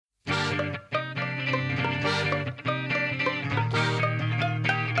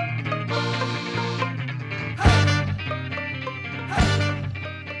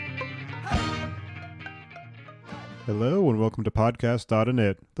Hello and welcome to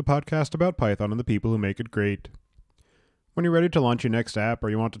podcast.init, the podcast about Python and the people who make it great. When you're ready to launch your next app or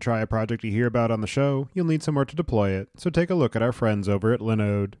you want to try a project you hear about on the show, you'll need somewhere to deploy it, so take a look at our friends over at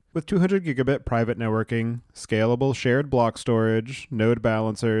Linode. With 200 gigabit private networking, scalable shared block storage, node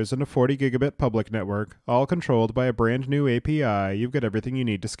balancers, and a 40 gigabit public network, all controlled by a brand new API, you've got everything you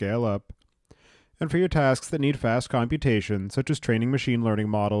need to scale up. And for your tasks that need fast computation, such as training machine learning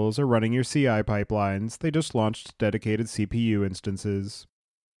models or running your CI pipelines, they just launched dedicated CPU instances.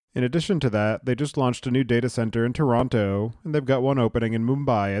 In addition to that, they just launched a new data center in Toronto, and they've got one opening in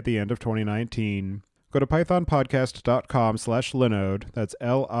Mumbai at the end of 2019. Go to pythonpodcast.com/linode, that's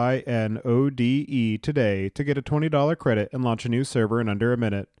Linode today, to get a $20 credit and launch a new server in under a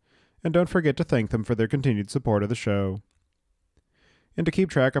minute. And don't forget to thank them for their continued support of the show. And to keep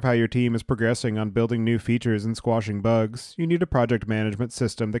track of how your team is progressing on building new features and squashing bugs, you need a project management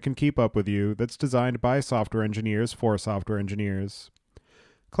system that can keep up with you, that's designed by software engineers for software engineers.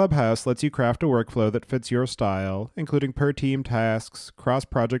 Clubhouse lets you craft a workflow that fits your style, including per-team tasks,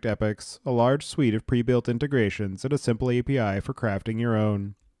 cross-project epics, a large suite of pre-built integrations, and a simple API for crafting your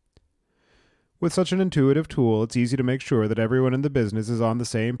own. With such an intuitive tool, it's easy to make sure that everyone in the business is on the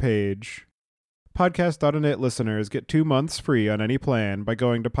same page. Podcast.init listeners get 2 months free on any plan by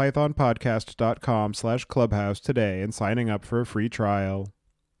going to pythonpodcast.com/clubhouse today and signing up for a free trial.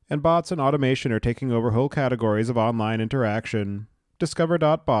 And bots and automation are taking over whole categories of online interaction.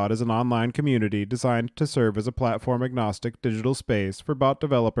 Discover.bot is an online community designed to serve as a platform-agnostic digital space for bot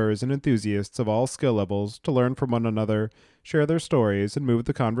developers and enthusiasts of all skill levels to learn from one another, share their stories, and move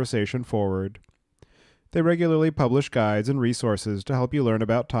the conversation forward. They regularly publish guides and resources to help you learn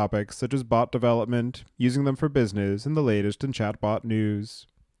about topics such as bot development, using them for business, and the latest in chatbot news.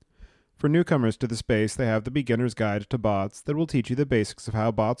 For newcomers to the space, they have the Beginner's Guide to Bots that will teach you the basics of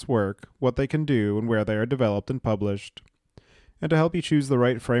how bots work, what they can do, and where they are developed and published. And to help you choose the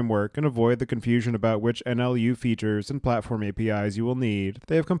right framework and avoid the confusion about which NLU features and platform APIs you will need,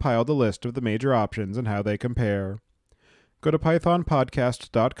 they have compiled a list of the major options and how they compare. Go to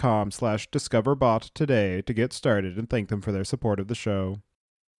pythonpodcast.com/discoverbot today to get started and thank them for their support of the show.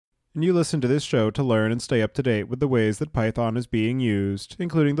 And you listen to this show to learn and stay up to date with the ways that Python is being used,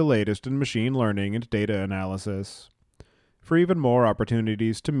 including the latest in machine learning and data analysis. For even more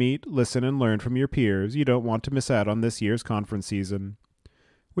opportunities to meet, listen, and learn from your peers, you don't want to miss out on this year's conference season.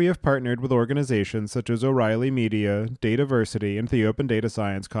 We have partnered with organizations such as O'Reilly Media, Dataversity, and the Open Data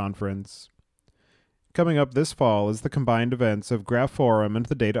Science Conference. Coming up this fall is the combined events of Graph Forum and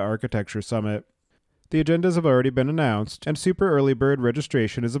the Data Architecture Summit. The agendas have already been announced, and Super Early Bird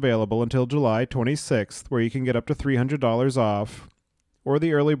registration is available until July 26th, where you can get up to $300 off, or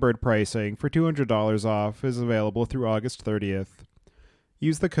the early bird pricing for $200 off is available through August 30th.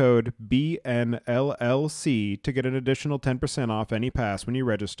 Use the code BNLLC to get an additional 10% off any pass when you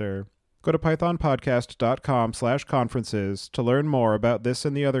register. Go to pythonpodcast.com/conferences to learn more about this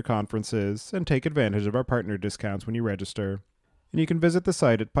and the other conferences and take advantage of our partner discounts when you register. And you can visit the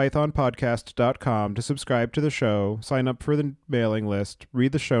site at pythonpodcast.com to subscribe to the show, sign up for the mailing list,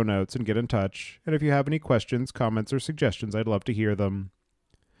 read the show notes, and get in touch. And if you have any questions, comments, or suggestions, I'd love to hear them.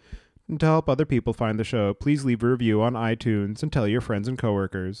 And to help other people find the show, please leave a review on iTunes and tell your friends and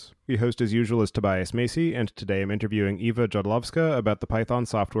coworkers. Your host as usual is Tobias Macy, and today I'm interviewing Ewa Jodlowska about the Python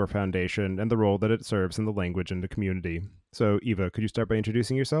Software Foundation and the role that it serves in the language and the community. So Ewa, could you start by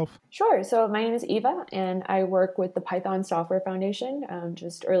introducing yourself? Sure. So my name is Ewa, and I work with the Python Software Foundation.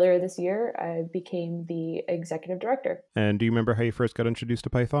 Just earlier this year, I became the executive director. And do you remember how you first got introduced to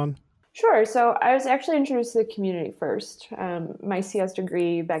Python? Sure. So I was actually introduced to the community first. My CS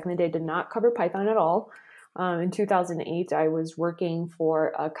degree back in the day did not cover Python at all. In 2008, I was working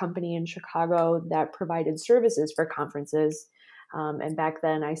for a company in Chicago that provided services for conferences. And back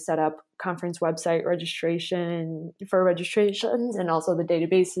then, I set up conference website registration for registrations and also the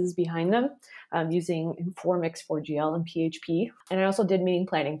databases behind them using Informix 4GL and PHP. And I also did meeting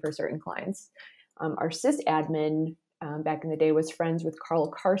planning for certain clients. Our sysadmin back in the day was friends with Carl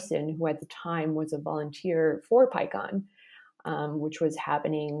Carson, who at the time was a volunteer for PyCon, which was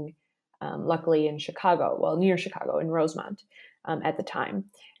happening luckily in Chicago, well, near Chicago in Rosemont at the time.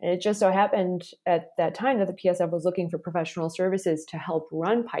 And it just so happened at that time that the PSF was looking for professional services to help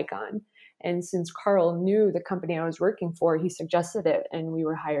run PyCon. And since Carl knew the company I was working for, he suggested it, and we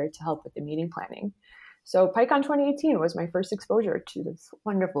were hired to help with the meeting planning. So PyCon 2018 was my first exposure to this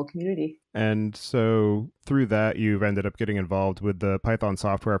wonderful community. And so through that, you've ended up getting involved with the Python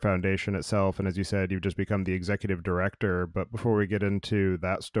Software Foundation itself. And as you said, you've just become the executive director. But before we get into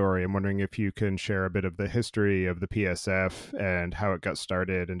that story, I'm wondering if you can share a bit of the history of the PSF and how it got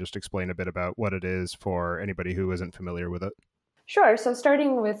started, and just explain a bit about what it is for anybody who isn't familiar with it. Sure. So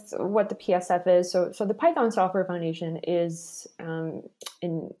starting with what the PSF is, so the Python Software Foundation is,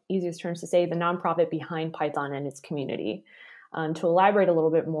 in easiest terms to say, the nonprofit behind Python and its community. To elaborate a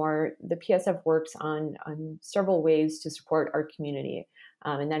little bit more, the PSF works on several ways to support our community.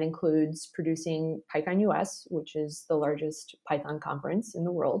 And that includes producing PyCon US, which is the largest Python conference in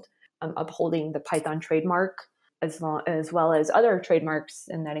the world, upholding the Python trademark, as well as other trademarks,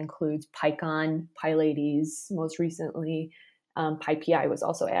 and that includes PyCon, PyLadies, most recently PyPI was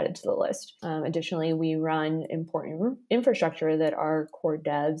also added to the list. Additionally, we run important infrastructure that our core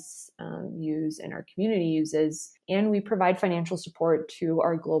devs use and our community uses, and we provide financial support to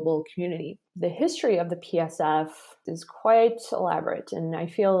our global community. The history of the PSF is quite elaborate, and I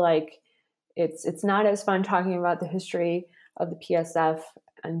feel like it's not as fun talking about the history of the PSF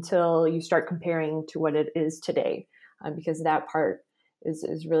until you start comparing to what it is today, because that part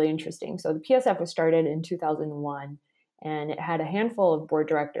is really interesting. So the PSF was started in 2001. And it had a handful of board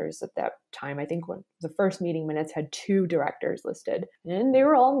directors at that time. I think when the first meeting minutes had 2 directors listed. And they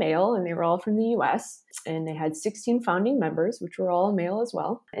were all male, and they were all from the US. And they had 16 founding members, which were all male as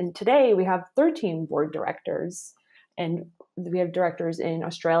well. And today we have 13 board directors. And we have directors in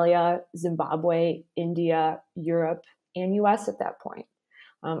Australia, Zimbabwe, India, Europe, and US at that point.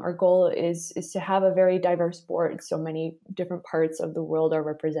 Our goal is to have a very diverse board. So many different parts of the world are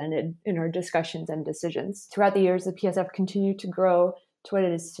represented in our discussions and decisions. Throughout the years, the PSF continued to grow to what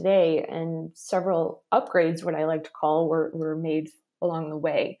it is today, and several upgrades, what I like to call, were made along the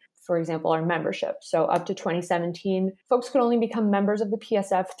way. For example, our membership. So up to 2017, folks could only become members of the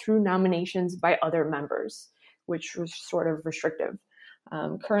PSF through nominations by other members, which was sort of restrictive.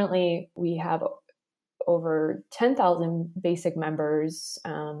 Currently, we have over 10,000 basic members,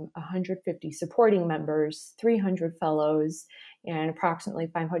 150 supporting members, 300 fellows, and approximately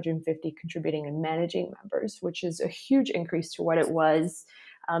 550 contributing and managing members, which is a huge increase to what it was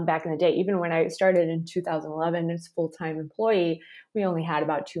back in the day. Even when I started in 2011 as a full-time employee, we only had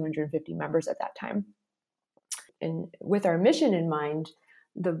about 250 members at that time. And with our mission in mind,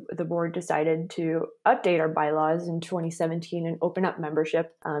 the board decided to update our bylaws in 2017 and open up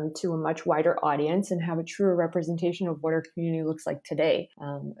membership to a much wider audience and have a truer representation of what our community looks like today.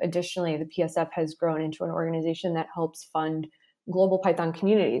 Additionally, the PSF has grown into an organization that helps fund global Python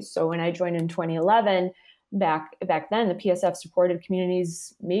communities. So when I joined in 2011, back then, the PSF supported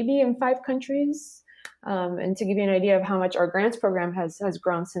communities maybe in 5 countries. And to give you an idea of how much our grants program has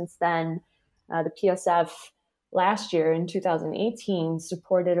grown since then, the PSF last year in 2018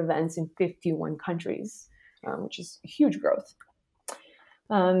 supported events in 51 countries, which is huge growth.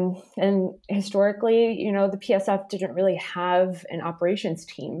 And historically, the PSF didn't really have an operations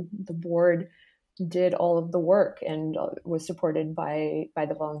team. The board did all of the work and was supported by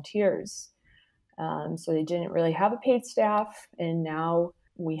the volunteers. So they didn't really have a paid staff, and now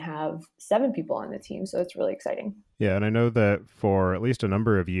we have 7 people on the team. So it's really exciting. Yeah, and I know that for at least a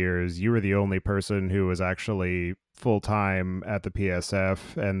number of years, you were the only person who was actually full-time at the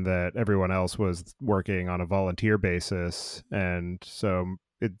PSF, and that everyone else was working on a volunteer basis. And so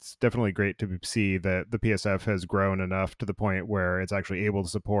it's definitely great to see that the PSF has grown enough to the point where it's actually able to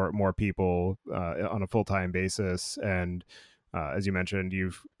support more people on a full-time basis. And as you mentioned,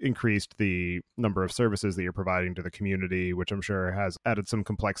 you've increased the number of services that you're providing to the community, which I'm sure has added some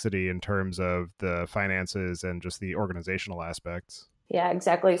complexity in terms of the finances and just the organizational aspects. Yeah,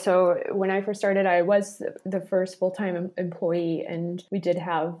 exactly. So when I first started, I was the first full-time employee, and we did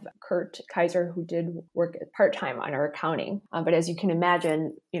have Kurt Kaiser, who did work part-time on our accounting. But as you can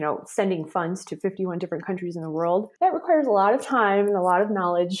imagine, sending funds to 51 different countries in the world, that requires a lot of time and a lot of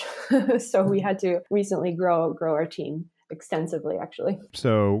knowledge. So we had to recently grow our team extensively, actually.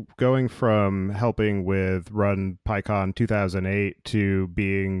 So going from helping with run PyCon 2008 to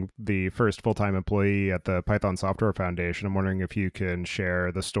being the first full-time employee at the Python Software Foundation, I'm wondering if you can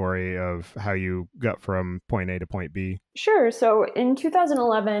share the story of how you got from point A to point B. Sure. So in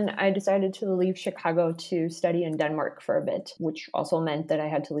 2011, I decided to leave Chicago to study in Denmark for a bit, which also meant that I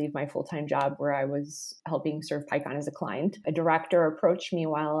had to leave my full-time job where I was helping serve PyCon as a client. A director approached me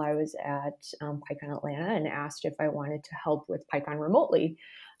while I was at PyCon Atlanta and asked if I wanted to help with PyCon remotely.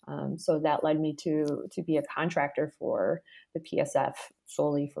 So that led me to be a contractor for the PSF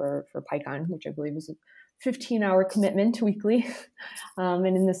solely for PyCon, which I believe was 15-hour commitment weekly. And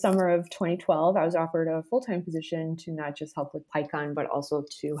in the summer of 2012, I was offered a full-time position to not just help with PyCon, but also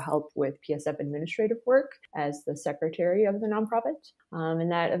to help with PSF administrative work as the secretary of the nonprofit.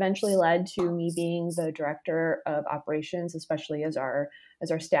 And that eventually led to me being the director of operations, especially as our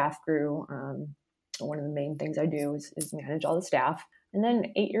staff grew. One of the main things I do is manage all the staff. And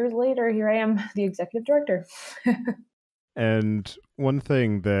then 8 years later, here I am, the executive director. And one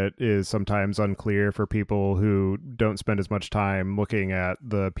thing that is sometimes unclear for people who don't spend as much time looking at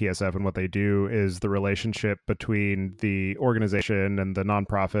the PSF and what they do is the relationship between the organization and the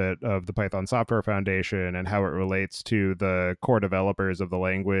nonprofit of the Python Software Foundation and how it relates to the core developers of the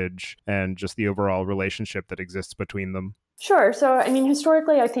language and just the overall relationship that exists between them. Sure. So, I mean,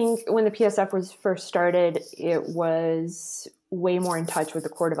 historically, I think when the PSF was first started, it was way more in touch with the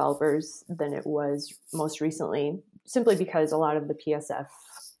core developers than it was most recently, simply because a lot of the PSF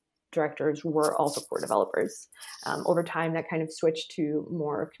directors were also core developers. Over time, that kind of switched to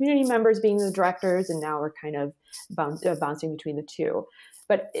more community members being the directors, and now we're kind of bouncing between the two.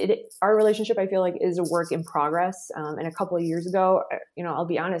 But our relationship, I feel like, is a work in progress. And a couple of years ago, I'll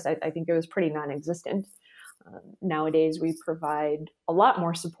be honest, I think it was pretty non-existent. Nowadays, we provide a lot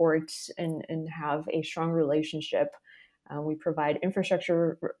more support and have a strong relationship. We provide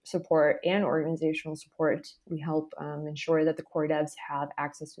infrastructure support and organizational support. We help ensure that the core devs have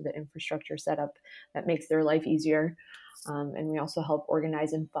access to the infrastructure setup that makes their life easier. And we also help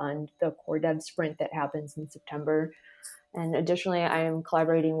organize and fund the core dev sprint that happens in September. And additionally, I am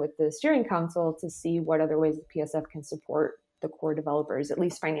collaborating with the steering council to see what other ways the PSF can support the core developers, at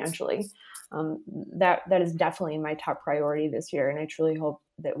least financially. That is definitely my top priority this year, and I truly hope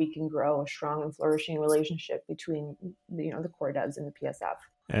that we can grow a strong and flourishing relationship between the core devs and the PSF.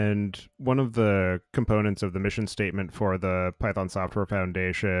 And one of the components of the mission statement for the Python Software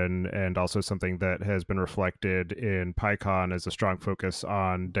Foundation, and also something that has been reflected in PyCon, is a strong focus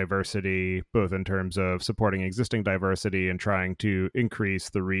on diversity, both in terms of supporting existing diversity and trying to increase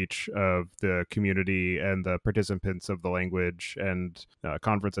the reach of the community and the participants of the language and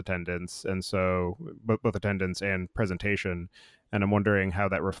conference attendance. And so both attendance and presentation. And I'm wondering how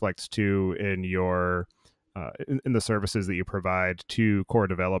that reflects too in your in the services that you provide to core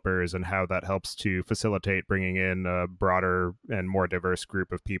developers and how that helps to facilitate bringing in a broader and more diverse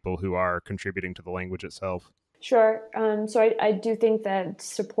group of people who are contributing to the language itself. Sure. So I do think that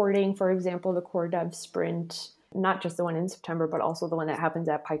supporting, for example, the core dev sprint, not just the one in September, but also the one that happens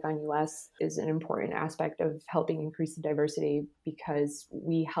at PyCon US, is an important aspect of helping increase the diversity, because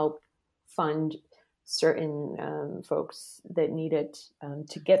we help fund certain folks that need it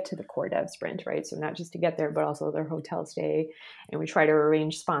to get to the core dev sprint, right? So not just to get there, but also their hotel stay. And we try to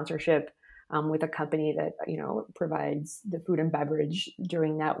arrange sponsorship with a company that, provides the food and beverage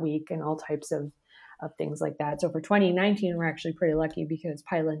during that week and all types of things like that. So for 2019, we're actually pretty lucky because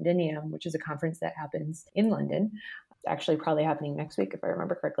PyLondinium, which is a conference that happens in London, actually probably happening next week, if I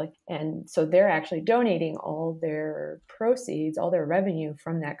remember correctly. And so they're actually donating all their proceeds, all their revenue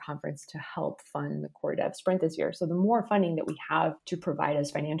from that conference to help fund the core dev sprint this year. So the more funding that we have to provide as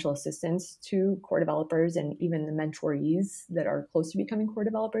financial assistance to core developers and even the mentorees that are close to becoming core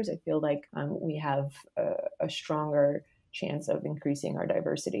developers, I feel like we have a stronger chance of increasing our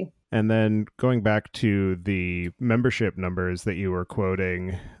diversity. And then going back to the membership numbers that you were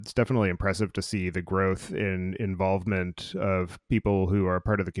quoting, it's definitely impressive to see the growth in involvement of people who are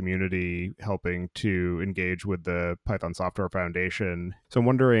part of the community helping to engage with the Python Software Foundation. So I'm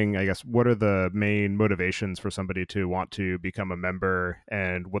wondering, I guess, what are the main motivations for somebody to want to become a member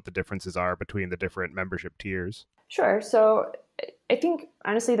and what the differences are between the different membership tiers? Sure. So I think,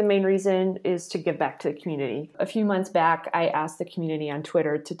 honestly, the main reason is to give back to the community. A few months back, I asked the community on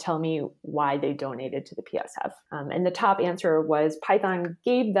Twitter to tell me why they donated to the PSF. And the top answer was Python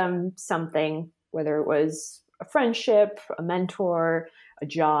gave them something, whether it was a friendship, a mentor, a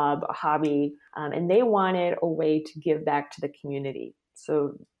job, a hobby, and they wanted a way to give back to the community.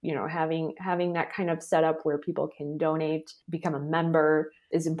 So, having that kind of setup where people can donate, become a member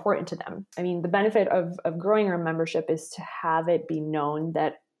is important to them. I mean, the benefit of growing our membership is to have it be known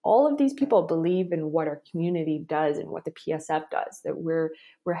that all of these people believe in what our community does and what the PSF does, that we're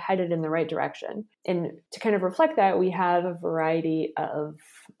headed in the right direction. And to kind of reflect that, we have a variety of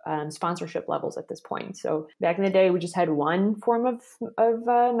sponsorship levels at this point. So back in the day, we just had one form of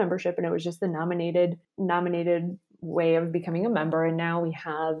membership, and it was just the nominated way of becoming a member. And now we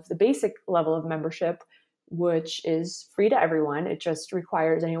have the basic level of membership, which is free to everyone. It just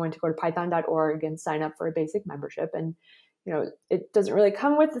requires anyone to go to python.org and sign up for a basic membership. And, it doesn't really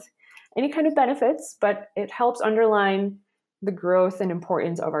come with any kind of benefits, but it helps underline the growth and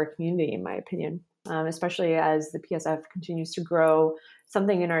importance of our community, in my opinion. especially as the PSF continues to grow.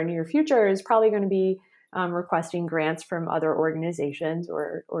 Something in our near future is probably going to be requesting grants from other organizations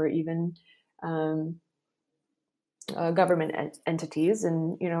or even government entities,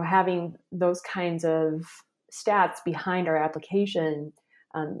 and having those kinds of stats behind our application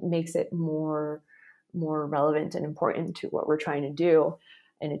makes it more relevant and important to what we're trying to do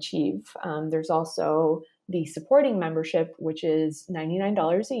and achieve. There's also the supporting membership, which is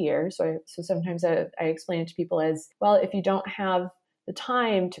 $99 a year. So sometimes I explain it to people as, well, if you don't have the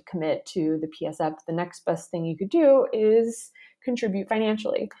time to commit to the PSF, the next best thing you could do is contribute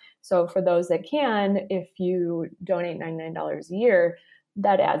financially. So for those that can, if you donate $99 a year,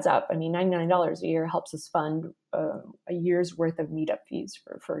 that adds up. I mean, $99 a year helps us fund a year's worth of meetup fees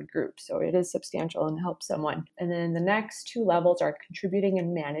for a group. So it is substantial and helps someone. And then the next two levels are contributing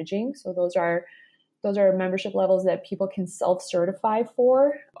and managing. So those are membership levels that people can self-certify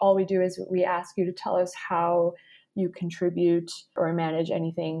for. All we do is we ask you to tell us how you contribute or manage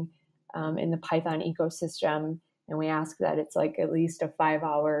anything in the Python ecosystem. And we ask that it's like at least a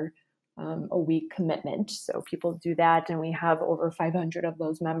 5-hour a week commitment. So people do that, and we have over 500 of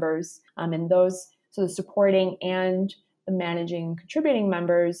those members. And so the supporting and the managing and contributing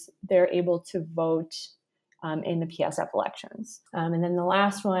members, they're able to vote in the PSF elections. And then the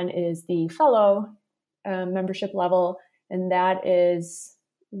last one is the fellow membership level, and that is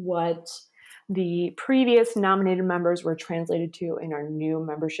what the previous nominated members were translated to in our new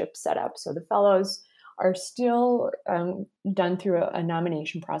membership setup. So the fellows are still done through a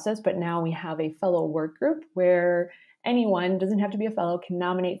nomination process, but now we have a fellow work group where anyone, doesn't have to be a fellow, can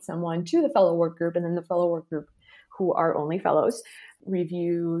nominate someone to the fellow work group, and then the fellow work group, who are only fellows,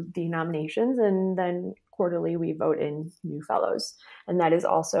 review the nominations, and then quarterly we vote in new fellows. And that is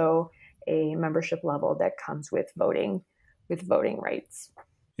also a membership level that comes with voting rights.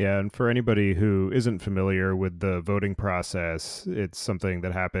 Yeah, and for anybody who isn't familiar with the voting process, it's something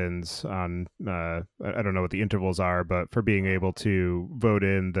that happens on, I don't know what the intervals are, but for being able to vote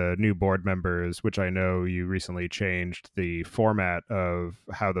in the new board members, which I know you recently changed the format of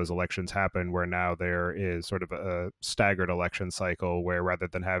how those elections happen, where now there is sort of a staggered election cycle where rather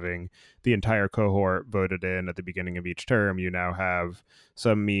than having the entire cohort voted in at the beginning of each term, you now have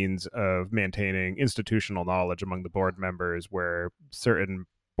some means of maintaining institutional knowledge among the board members where certain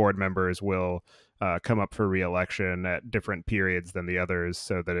board members will come up for re-election at different periods than the others,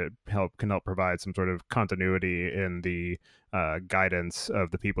 so that it can help provide some sort of continuity in the guidance of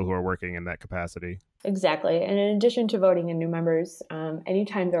the people who are working in that capacity. Exactly. And in addition to voting in new members,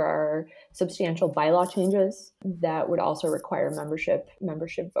 anytime there are substantial bylaw changes, that would also require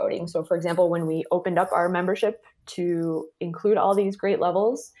membership voting. So for example, when we opened up our membership to include all these great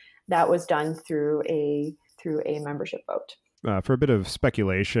levels, that was done through a membership vote. For a bit of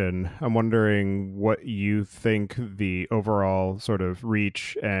speculation, I'm wondering what you think the overall sort of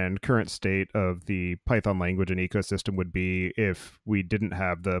reach and current state of the Python language and ecosystem would be if we didn't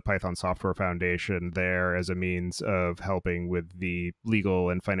have the Python Software Foundation there as a means of helping with the legal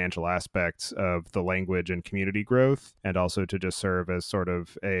and financial aspects of the language and community growth, and also to just serve as sort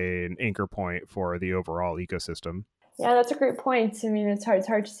of an anchor point for the overall ecosystem. Yeah, that's a great point. I mean, it's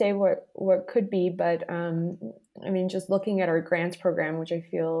hard to say what could be, but I mean, just looking at our grants program, which I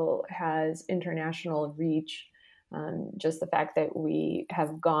feel has international reach, just the fact that we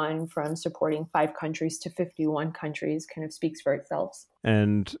have gone from supporting 5 countries to 51 countries kind of speaks for itself.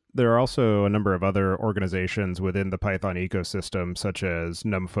 And there are also a number of other organizations within the Python ecosystem, such as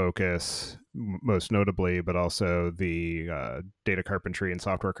NumFocus, most notably, but also the data carpentry and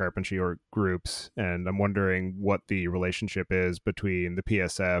software carpentry groups. And I'm wondering what the relationship is between the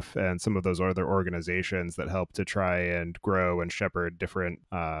PSF and some of those other organizations that help to try and grow and shepherd different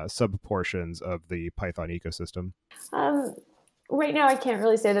sub-portions of the Python ecosystem. Right now, I can't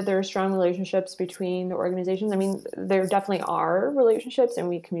really say that there are strong relationships between the organizations. I mean, there definitely are relationships, and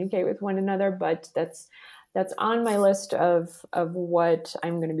we communicate with one another, but that's on my list of what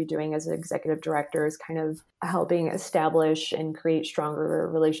I'm going to be doing as an executive director, is kind of helping establish and create stronger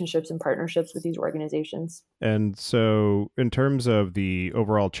relationships and partnerships with these organizations. And so in terms of the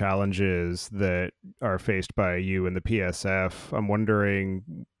overall challenges that are faced by you and the PSF, I'm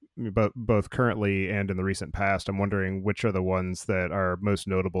wondering, both currently and in the recent past, I'm wondering which are the ones that are most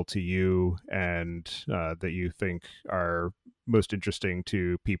notable to you and that you think are most interesting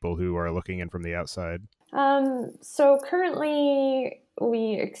to people who are looking in from the outside. So currently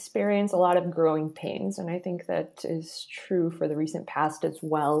we experience a lot of growing pains, and I think that is true for the recent past as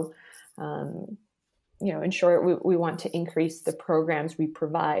well. In short, we want to increase the programs we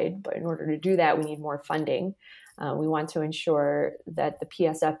provide, but in order to do that, we need more funding. We want to ensure that the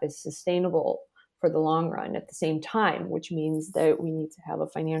PSF is sustainable for the long run at the same time, which means that we need to have a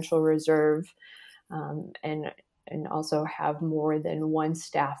financial reserve, and also have more than one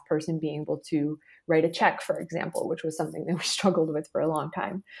staff person being able to write a check, for example, which was something that we struggled with for a long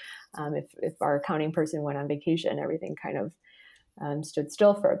time. If our accounting person went on vacation, everything kind of stood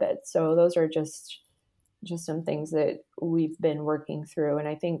still for a bit. So those are just some things that we've been working through. And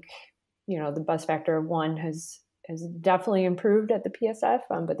I think, the bus factor of one has definitely improved at the PSF,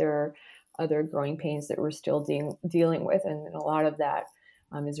 but there are other growing pains that we're still dealing with. And a lot of that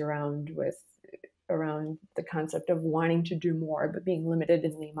is around the concept of wanting to do more, but being limited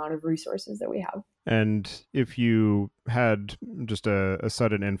in the amount of resources that we have. And if you had just a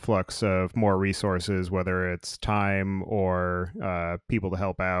sudden influx of more resources, whether it's time or people to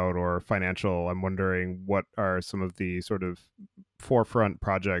help out or financial, I'm wondering what are some of the sort of forefront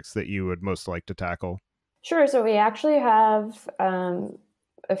projects that you would most like to tackle? Sure. So we actually have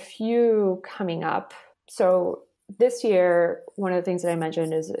a few coming up. So this year, one of the things that I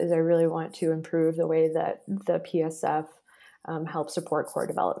mentioned is I really want to improve the way that the PSF helps support core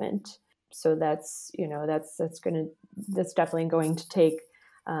development. So that's definitely going to take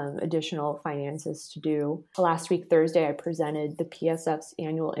additional finances to do. Last week, Thursday, I presented the PSF's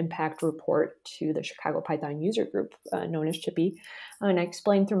annual impact report to the Chicago Python user group, known as CHIPPY. And I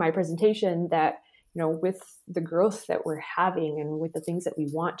explained through my presentation that, with the growth that we're having and with the things that we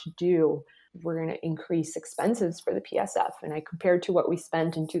want to do, we're going to increase expenses for the PSF. And I compared to what we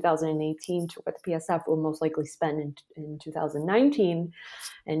spent in 2018 to what the PSF will most likely spend in 2019.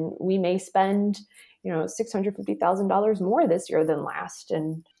 And we may spend, $650,000 more this year than last.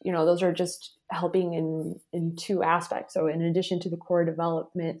 And, those are just helping in two aspects. So in addition to the core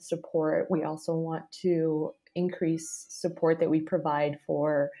development support, we also want to increase support that we provide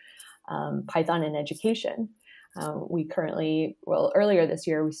for Python in education. Earlier this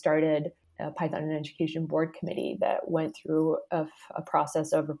year, we started a Python in Education Board Committee that went through a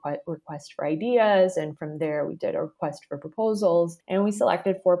process of request for ideas. And from there, we did a request for proposals. And we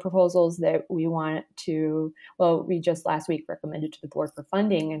selected 4 proposals that we just last week recommended to the board for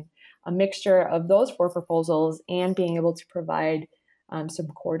funding. And a mixture of those 4 proposals and being able to provide some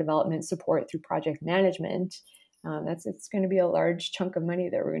core development support through project management, it's going to be a large chunk of money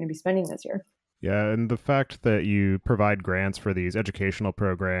that we're going to be spending this year. Yeah, and the fact that you provide grants for these educational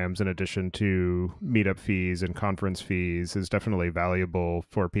programs in addition to meetup fees and conference fees is definitely valuable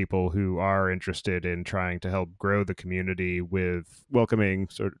for people who are interested in trying to help grow the community with welcoming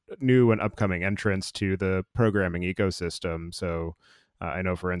sort of new and upcoming entrants to the programming ecosystem. So I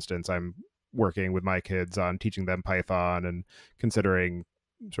know, for instance, I'm working with my kids on teaching them Python and considering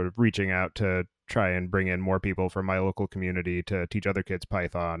sort of reaching out to try and bring in more people from my local community to teach other kids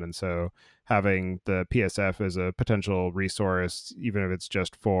Python. And so having the PSF as a potential resource, even if it's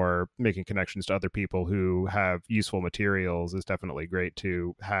just for making connections to other people who have useful materials, is definitely great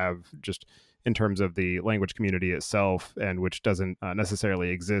to have, just in terms of the language community itself, and which doesn't necessarily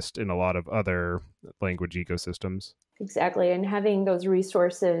exist in a lot of other language ecosystems. Exactly. And having those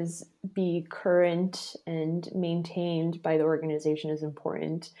resources be current and maintained by the organization is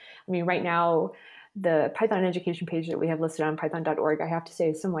important. I mean, right now, the Python education page that we have listed on python.org, I have to say,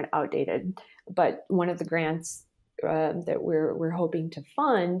 is somewhat outdated. But one of the grants that we're hoping to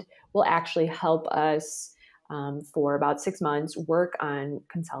fund will actually help us for about 6 months work on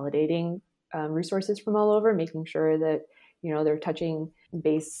consolidating resources from all over, making sure that they're touching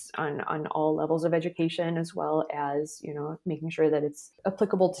base on all levels of education, as well as making sure that it's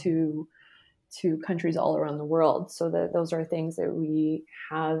applicable to countries all around the world. So that those are things that we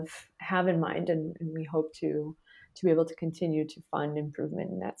have in mind, and we hope to be able to continue to fund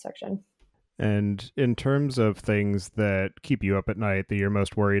improvement in that section. And in terms of things that keep you up at night, that you're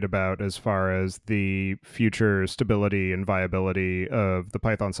most worried about as far as the future stability and viability of the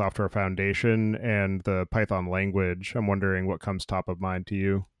Python Software Foundation and the Python language, I'm wondering what comes top of mind to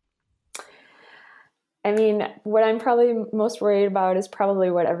you. I mean, what I'm probably most worried about is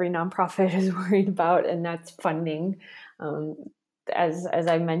probably what every nonprofit is worried about, and that's funding. As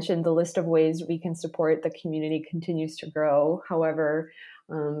I mentioned, the list of ways we can support the community continues to grow. However,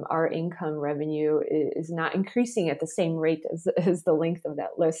 our income revenue is not increasing at the same rate as the length of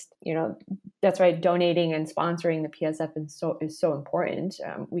that list. That's why donating and sponsoring the PSF is so important.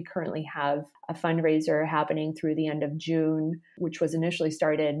 We currently have a fundraiser happening through the end of June, which was initially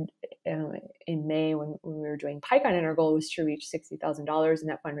started in May when we were doing PyCon, and our goal was to reach $60,000 in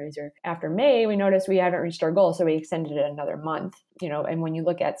that fundraiser. After May, we noticed we haven't reached our goal, so we extended it another month. And when you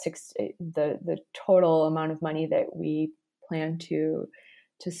look at the total amount of money that we plan to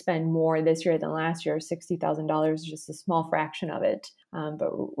to spend more this year than last year. $60,000 is just a small fraction of it.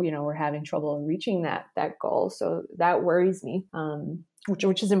 But we're having trouble reaching that goal. So that worries me,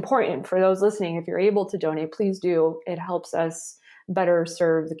 which is important for those listening. If you're able to donate, please do. It helps us better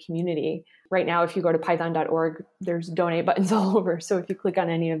serve the community. Right now, if you go to python.org, there's donate buttons all over. So if you click on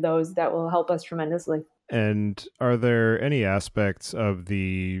any of those, that will help us tremendously. And are there any aspects of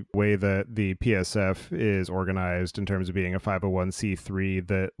the way that the PSF is organized in terms of being a 501c3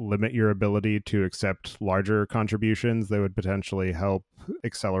 that limit your ability to accept larger contributions that would potentially help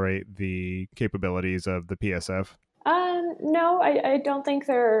accelerate the capabilities of the PSF? No, I don't think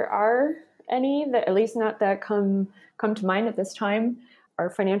there are any, that at least not that come to mind at this time. Our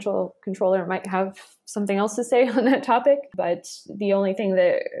financial controller might have something else to say on that topic, but the only thing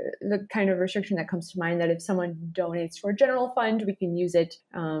the kind of restriction that comes to mind, that if someone donates to our general fund, we can use it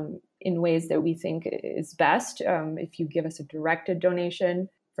in ways that we think is best. If you give us a directed donation,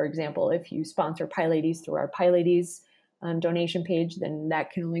 for example, if you sponsor PyLadies through our PyLadies donation page, then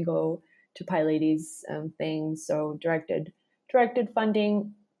that can only go to PyLadies things. So directed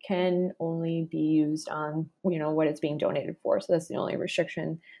funding can only be used on, what it's being donated for. So that's the only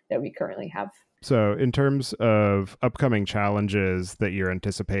restriction that we currently have. So in terms of upcoming challenges that you're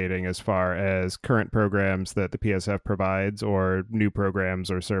anticipating as far as current programs that the PSF provides, or new programs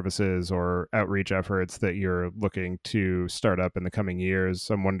or services or outreach efforts that you're looking to start up in the coming years,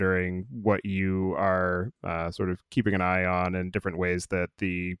 I'm wondering what you are sort of keeping an eye on and different ways that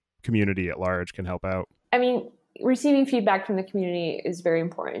the community at large can help out. I mean, receiving feedback from the community is very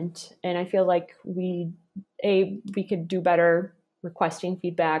important. And I feel like we could do better requesting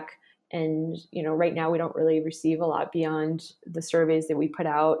feedback. And, right now we don't really receive a lot beyond the surveys that we put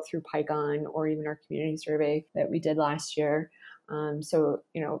out through PyCon, or even our community survey that we did last year. So,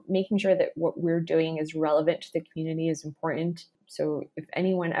 making sure that what we're doing is relevant to the community is important. So if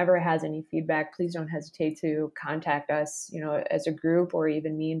anyone ever has any feedback, please don't hesitate to contact us, as a group, or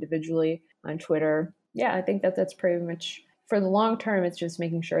even me individually on Twitter. Yeah, I think that's pretty much, for the long term, it's just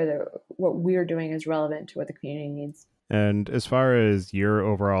making sure that what we're doing is relevant to what the community needs. And as far as your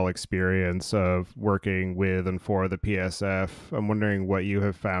overall experience of working with and for the PSF, I'm wondering what you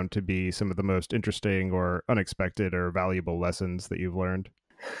have found to be some of the most interesting or unexpected or valuable lessons that you've learned.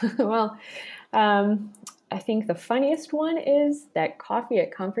 Well, I think the funniest one is that coffee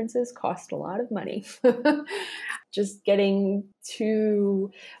at conferences cost a lot of money. Just getting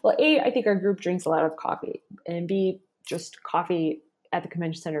to, A, I think our group drinks a lot of coffee, and B, just coffee at the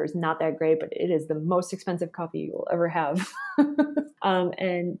convention center is not that great, but it is the most expensive coffee you will ever have.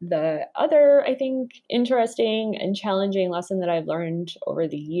 And the other, I think, interesting and challenging lesson that I've learned over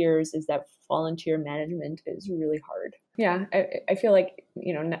the years is that volunteer management is really hard. Yeah, I feel like,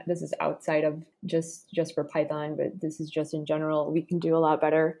 this is outside of just for Python, but this is just in general. We can do a lot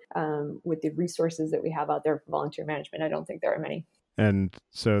better with the resources that we have out there for volunteer management. I don't think there are many. And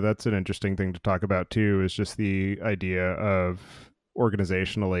so that's an interesting thing to talk about too, is just the idea of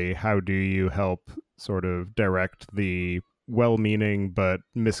organizationally, how do you help sort of direct the well-meaning but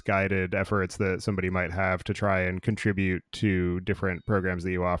misguided efforts that somebody might have to try and contribute to different programs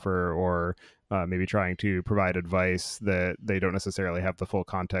that you offer, or maybe trying to provide advice that they don't necessarily have the full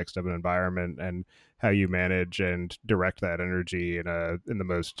context of an environment, and how you manage and direct that energy in the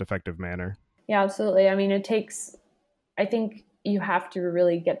most effective manner. Yeah, absolutely. I mean, I think you have to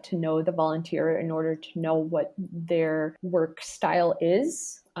really get to know the volunteer in order to know what their work style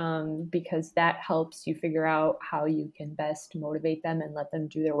is, because that helps you figure out how you can best motivate them and let them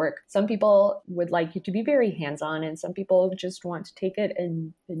do their work. Some people would like you to be very hands-on, and some people just want to take it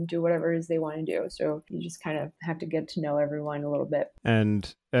and do whatever it is they want to do. So you just kind of have to get to know everyone a little bit.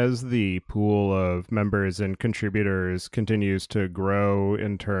 And as the pool of members and contributors continues to grow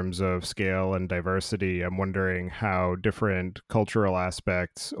in terms of scale and diversity, I'm wondering how different cultural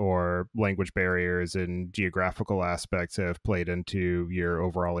aspects or language barriers and geographical aspects have played into your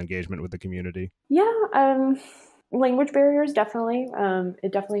overall engagement with the community. Yeah, language barriers, definitely.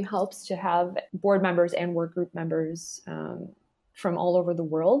 It definitely helps to have board members and work group members from all over the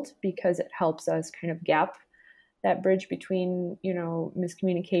world, because it helps us kind of gap that bridge between,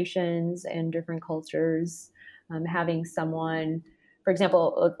 miscommunications and different cultures. Having someone, for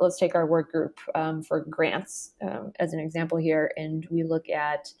example, let's take our work group for grants as an example here, and we look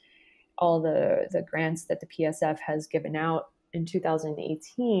at all the grants that the PSF has given out in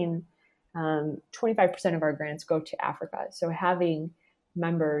 2018. 25% of our grants go to Africa. So having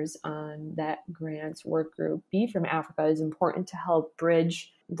members on that grants work group be from Africa is important to help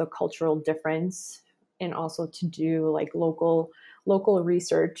bridge the cultural difference, and also to do like local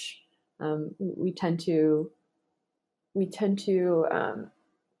research. We tend to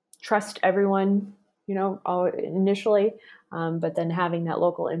trust everyone, initially, but then having that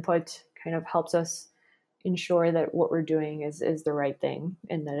local input kind of helps us ensure that what we're doing is the right thing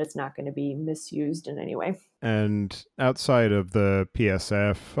and that it's not going to be misused in any way. And outside of the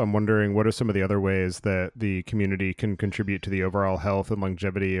PSF, I'm wondering what are some of the other ways that the community can contribute to the overall health and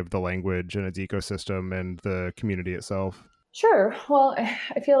longevity of the language and its ecosystem and the community itself? Sure. Well,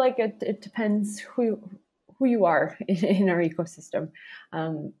 I feel like it depends who you are in our ecosystem.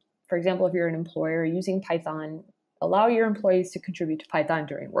 For example, if you're an employer using Python, allow your employees to contribute to Python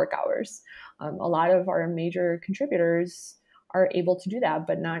during work hours. A lot of our major contributors are able to do that,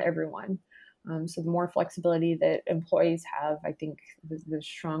 but not everyone. So the more flexibility that employees have, I think the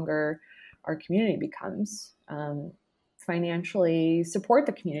stronger our community becomes. Financially support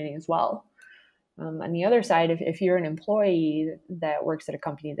the community as well. On the other side, if you're an employee that works at a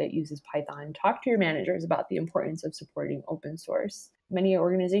company that uses Python, talk to your managers about the importance of supporting open source. Many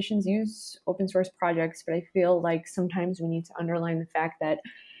organizations use open source projects, but I feel like sometimes we need to underline the fact that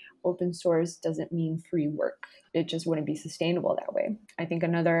open source doesn't mean free work. It just wouldn't be sustainable that way. I think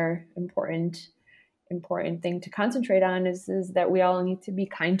another important thing to concentrate on is that we all need to be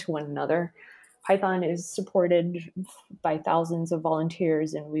kind to one another. Python is supported by thousands of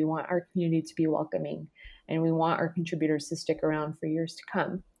volunteers, and we want our community to be welcoming, and we want our contributors to stick around for years to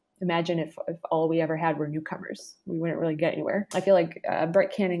come. Imagine if all we ever had were newcomers. We wouldn't really get anywhere. I feel like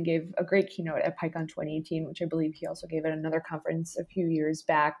Brett Cannon gave a great keynote at PyCon 2018, which I believe he also gave at another conference a few years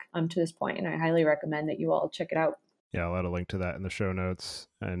back to this point, and I highly recommend that you all check it out. Yeah, I'll add a link to that in the show notes.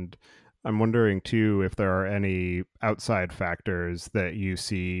 And I'm wondering too if there are any outside factors that you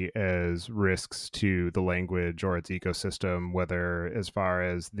see as risks to the language or its ecosystem, whether as far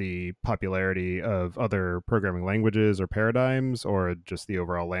as the popularity of other programming languages or paradigms, or just the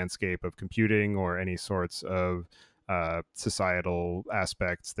overall landscape of computing, or any sorts of societal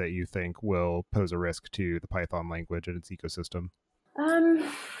aspects that you think will pose a risk to the Python language and its ecosystem.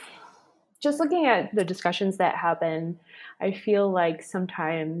 Just looking at the discussions that happen, I feel like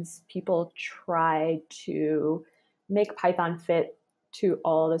sometimes people try to make Python fit to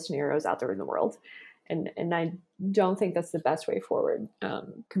all the scenarios out there in the world. And I don't think that's the best way forward.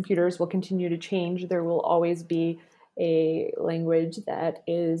 Computers will continue to change. There will always be a language that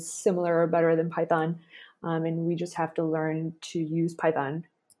is similar or better than Python. And we just have to learn to use Python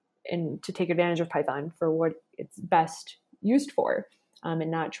and to take advantage of Python for what it's best used for.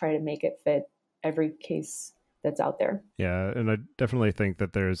 And not try to make it fit every case that's out there. Yeah, and I definitely think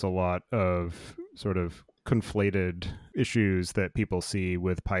that there's a lot of sort of conflated issues that people see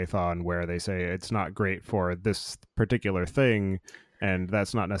with Python where they say it's not great for this particular thing, and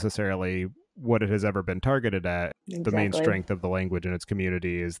that's not necessarily what it has ever been targeted at. Exactly. The main strength of the language and its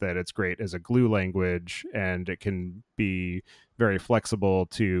community is that it's great as a glue language, and it can be very flexible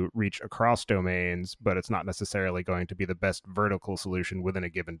to reach across domains, but it's not necessarily going to be the best vertical solution within a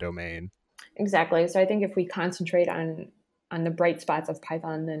given domain. Exactly. So I think if we concentrate on the bright spots of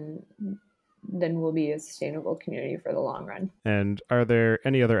Python, then we'll be a sustainable community for the long run. And are there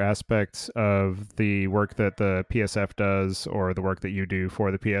any other aspects of the work that the PSF does, or the work that you do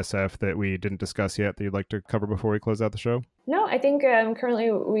for the PSF, that we didn't discuss yet that you'd like to cover before we close out the show? No, I think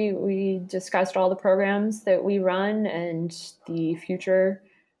currently we discussed all the programs that we run and the future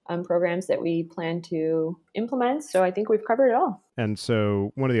programs that we plan to implement. So I think we've covered it all. And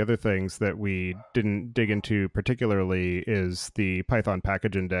so one of the other things that we didn't dig into particularly is the Python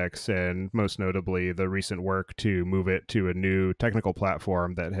package index, and most notably the recent work to move it to a new technical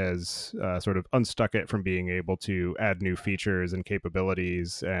platform that has sort of unstuck it from being able to add new features and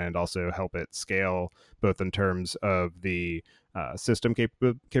capabilities, and also help it scale, both in terms of the system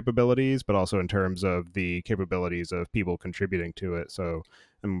capabilities, but also in terms of the capabilities of people contributing to it. So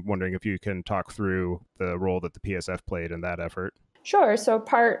I'm wondering if you can talk through the role that the PSF played in that effort. Sure. So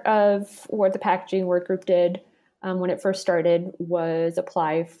part of what the packaging work group did when it first started was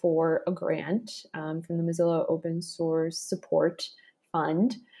apply for a grant from the Mozilla Open Source Support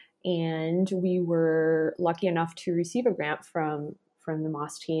Fund. And we were lucky enough to receive a grant from the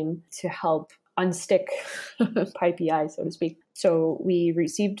MOS team to help unstick PyPI, so to speak. So we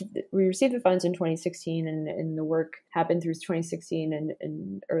received the funds in 2016, and the work happened through 2016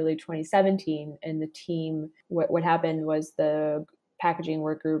 and early 2017. And the team, what happened was the packaging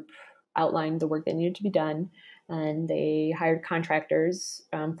work group outlined the work that needed to be done, and they hired contractors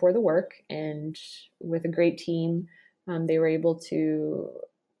for the work. And with a great team, they were able to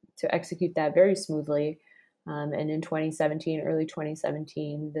execute that very smoothly. And in 2017, early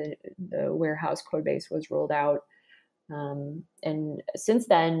 2017, the warehouse code base was rolled out. And since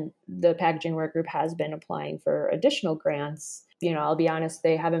then, the packaging work group has been applying for additional grants. I'll be honest,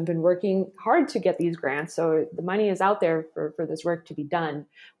 they haven't been working hard to get these grants. So the money is out there for this work to be done.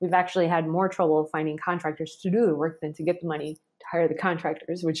 We've actually had more trouble finding contractors to do the work than to get the money to hire the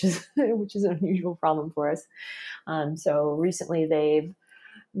contractors, which is an unusual problem for us. So recently they've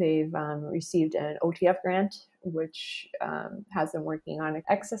received an OTF grant, which has them working on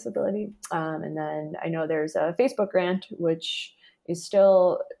accessibility. And then I know there's a Facebook grant, which is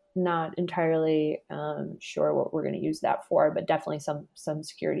still not entirely sure what we're going to use that for, but definitely some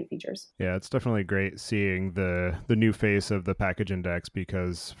security features. Yeah, it's definitely great seeing the new face of the package index,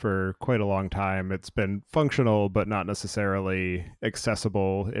 because for quite a long time it's been functional but not necessarily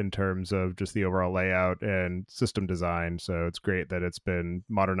accessible in terms of just the overall layout and system design. So it's great that it's been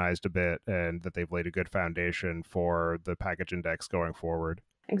modernized a bit and that they've laid a good foundation for the package index going forward.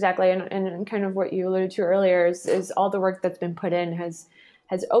 Exactly, and kind of what you alluded to earlier is all the work that's been put in has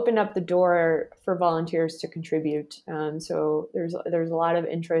opened up the door for volunteers to contribute. So there's a lot of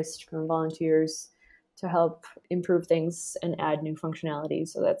interest from volunteers to help improve things and add new functionality.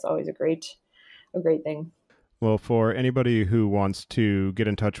 So that's always a great thing. Well, for anybody who wants to get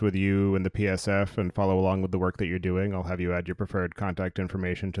in touch with you and the PSF and follow along with the work that you're doing, I'll have you add your preferred contact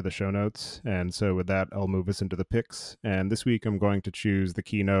information to the show notes. And so with that, I'll move us into the picks. And this week, I'm going to choose the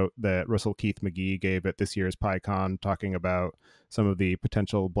keynote that Russell Keith McGee gave at this year's PyCon, talking about some of the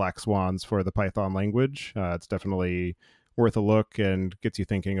potential black swans for the Python language. It's definitely worth a look and gets you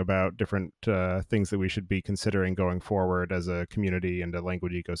thinking about different things that we should be considering going forward as a community and a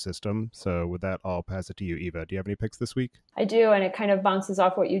language ecosystem. So with that, I'll pass it to you, Eva. Do you have any picks this week? I do, and it kind of bounces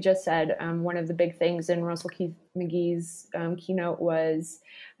off what you just said. One of the big things in Russell Keith McGee's keynote was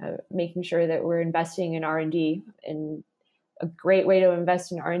making sure that we're investing in R&D. And a great way to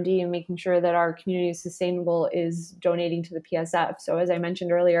invest in R&D and making sure that our community is sustainable is donating to the PSF. So as I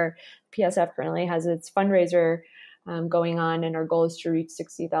mentioned earlier, PSF currently has its fundraiser going on, and our goal is to reach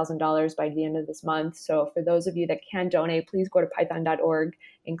 $60,000 by the end of this month. So for those of you that can donate, please go to python.org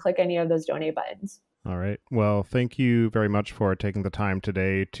and click any of those donate buttons. All right. Well, thank you very much for taking the time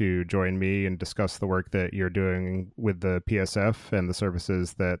today to join me and discuss the work that you're doing with the PSF and the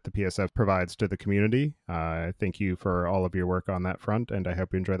services that the PSF provides to the community. Thank you for all of your work on that front, and I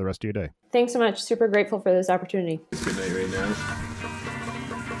hope you enjoy the rest of your day. Thanks so much. Super grateful for this opportunity. It's good night right now.